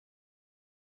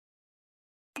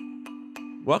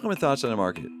Welcome to Thoughts on the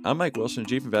Market. I'm Mike Wilson,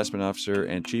 Chief Investment Officer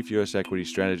and Chief U.S. Equity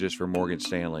Strategist for Morgan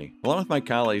Stanley. Along with my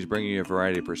colleagues bringing you a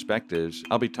variety of perspectives,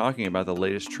 I'll be talking about the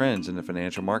latest trends in the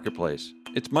financial marketplace.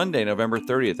 It's Monday, November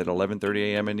 30th at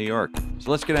 11:30 a.m. in New York,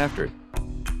 so let's get after it.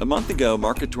 A month ago,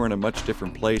 markets were in a much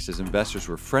different place as investors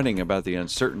were fretting about the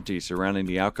uncertainty surrounding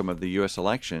the outcome of the U.S.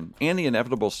 election and the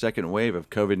inevitable second wave of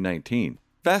COVID-19.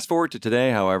 Fast forward to today,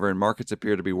 however, and markets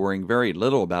appear to be worrying very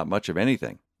little about much of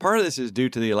anything. Part of this is due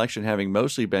to the election having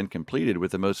mostly been completed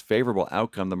with the most favorable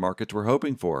outcome the markets were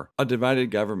hoping for, a divided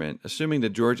government, assuming the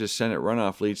Georgia Senate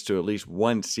runoff leads to at least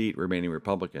one seat remaining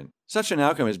Republican. Such an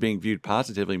outcome is being viewed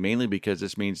positively mainly because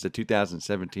this means the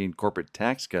 2017 corporate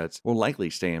tax cuts will likely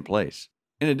stay in place.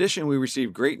 In addition, we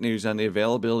received great news on the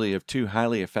availability of 2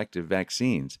 highly effective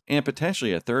vaccines, and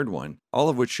potentially a third one, all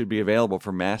of which should be available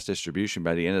for mass distribution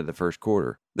by the end of the first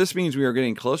quarter. This means we are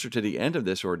getting closer to the end of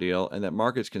this ordeal and that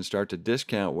markets can start to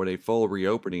discount what a full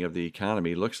reopening of the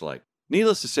economy looks like.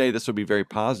 Needless to say, this will be very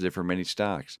positive for many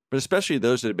stocks, but especially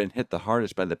those that have been hit the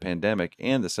hardest by the pandemic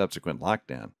and the subsequent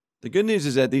lockdown. The good news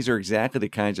is that these are exactly the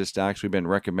kinds of stocks we've been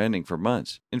recommending for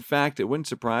months. In fact, it wouldn't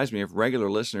surprise me if regular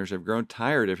listeners have grown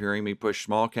tired of hearing me push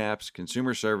small caps,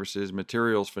 consumer services,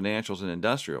 materials, financials, and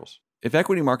industrials. If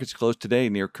equity markets close today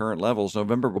near current levels,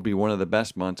 November will be one of the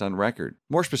best months on record.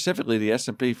 More specifically, the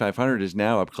S&P 500 is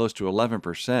now up close to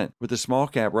 11%, with the small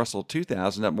cap Russell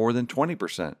 2000 up more than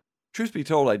 20%. Truth be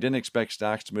told, I didn't expect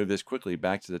stocks to move this quickly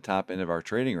back to the top end of our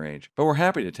trading range, but we're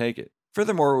happy to take it.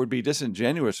 Furthermore, it would be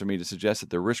disingenuous for me to suggest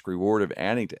that the risk-reward of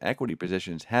adding to equity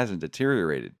positions hasn't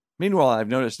deteriorated. Meanwhile, I've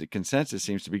noticed that consensus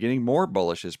seems to be getting more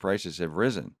bullish as prices have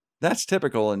risen. That's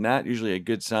typical and not usually a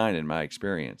good sign in my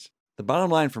experience. The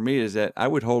bottom line for me is that I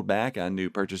would hold back on new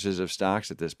purchases of stocks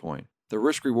at this point. The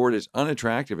risk-reward is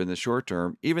unattractive in the short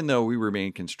term, even though we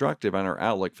remain constructive on our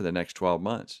outlook for the next 12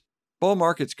 months. Bull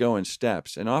markets go in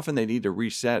steps, and often they need to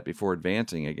reset before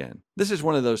advancing again. This is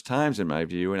one of those times in my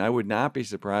view, and I would not be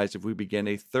surprised if we begin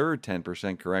a third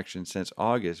 10% correction since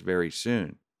August very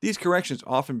soon. These corrections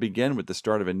often begin with the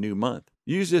start of a new month.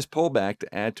 Use this pullback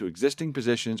to add to existing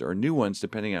positions or new ones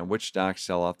depending on which stocks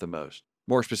sell off the most.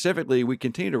 More specifically, we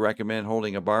continue to recommend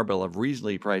holding a barbell of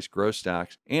reasonably priced growth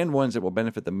stocks and ones that will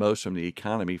benefit the most from the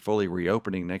economy fully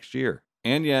reopening next year.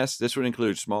 And yes, this would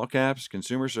include small caps,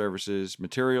 consumer services,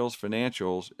 materials,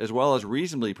 financials, as well as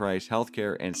reasonably priced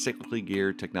healthcare and cyclically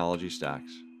geared technology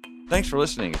stocks. Thanks for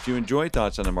listening. If you enjoy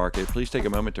Thoughts on the Market, please take a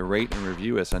moment to rate and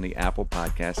review us on the Apple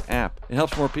Podcast app. It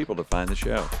helps more people to find the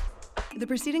show. The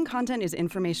preceding content is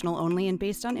informational only and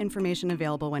based on information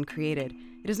available when created.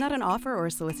 It is not an offer or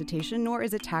a solicitation, nor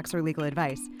is it tax or legal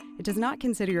advice. It does not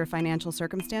consider your financial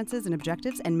circumstances and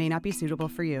objectives and may not be suitable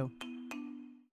for you.